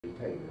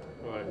take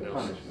Right, now,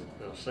 punishment.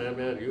 now, Sam,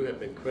 man, you have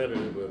been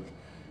credited with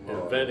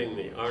inventing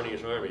the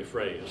Arnie's Army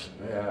phrase.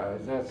 Yeah,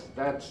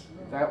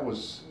 that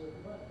was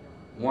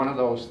one of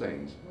those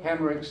things.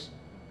 Hendrix,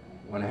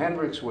 when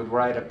Hendrix would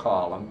write a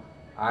column,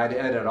 I'd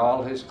edit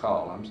all his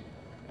columns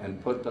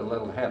and put the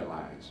little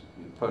headlines.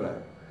 You'd put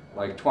a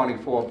like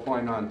 24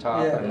 point on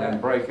top and then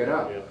break it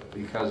up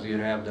because you'd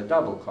have the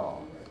double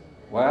column.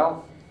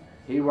 Well,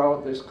 he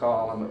wrote this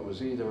column. It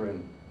was either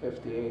in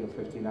 58 or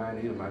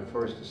 59, either my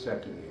first or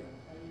second year.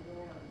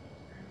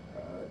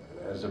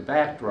 As a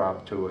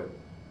backdrop to it,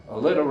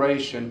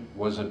 alliteration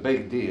was a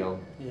big deal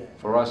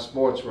for us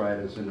sports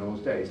writers in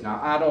those days. Now,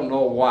 I don't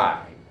know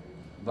why,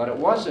 but it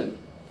wasn't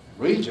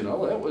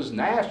regional, it was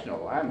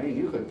national. I mean,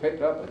 you could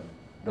pick up a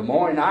Des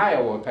Moines,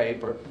 Iowa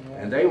paper,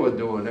 and they were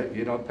doing it.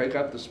 You know, pick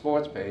up the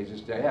sports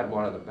pages. They had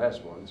one of the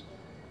best ones,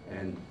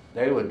 and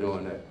they were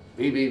doing it.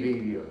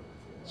 BBB.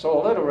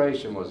 So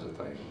alliteration was a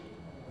thing.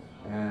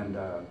 And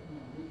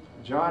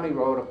Johnny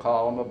wrote a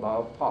column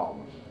about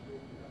Palmer.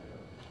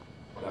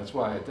 That's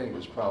why I think it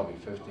was probably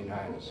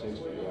 59 or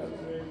 60,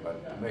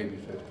 but maybe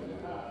 59.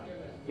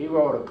 He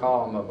wrote a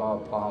column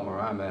about Palmer.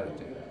 I'm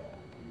editing.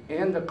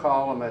 In the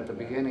column at the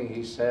beginning,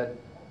 he said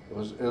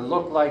it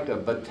looked like a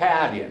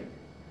battalion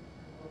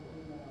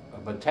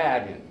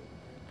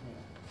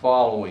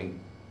following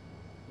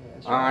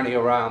Arnie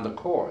around the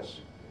course.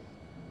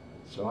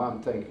 So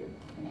I'm thinking,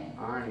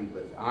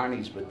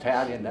 Arnie's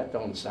battalion, that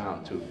don't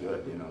sound too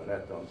good, you know,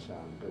 that don't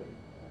sound good.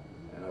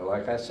 And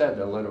like I said,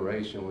 the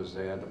alliteration was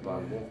there, the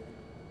bundle.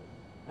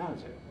 That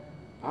was it,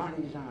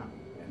 Arnie's Army.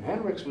 And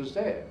Hendrix was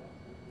there.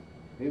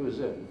 He was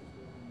in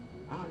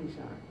Arnie's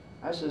Army.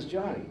 I says,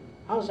 Johnny,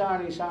 how's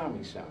Arnie's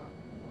Army sound?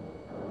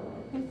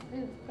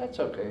 That's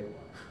okay.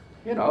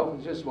 You know,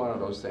 it's just one of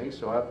those things,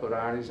 so I put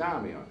Arnie's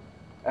Army on.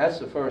 That's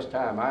the first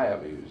time I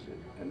ever used it,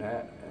 and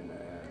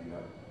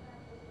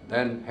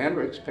then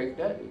Hendrix picked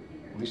that.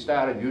 We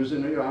started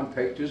using it on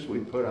pictures.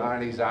 We'd put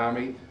Arnie's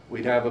Army,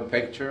 we'd have a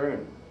picture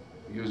and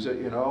use it,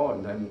 you know,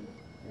 and then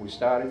we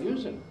started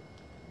using it.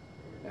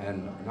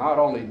 And not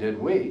only did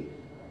we,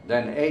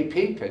 then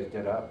AP picked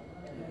it up,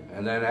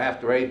 and then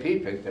after AP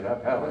picked it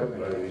up, hell,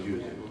 everybody was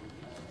using it.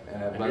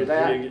 But you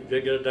that, didn't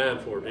get a dime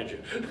for it, did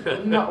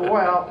you? no,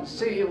 well,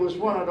 see, it was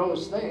one of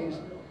those things,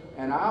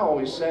 and I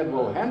always said,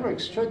 well,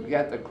 Hendrix should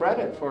get the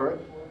credit for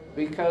it,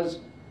 because,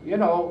 you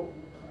know,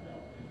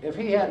 if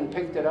he hadn't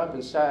picked it up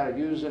and started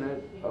using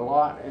it a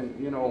lot, and,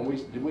 you know,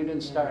 we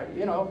didn't start,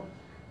 you know,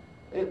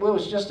 it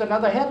was just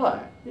another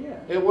headline. Yeah.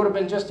 It would have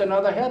been just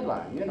another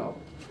headline, you know.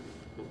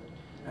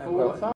 Who would have thought?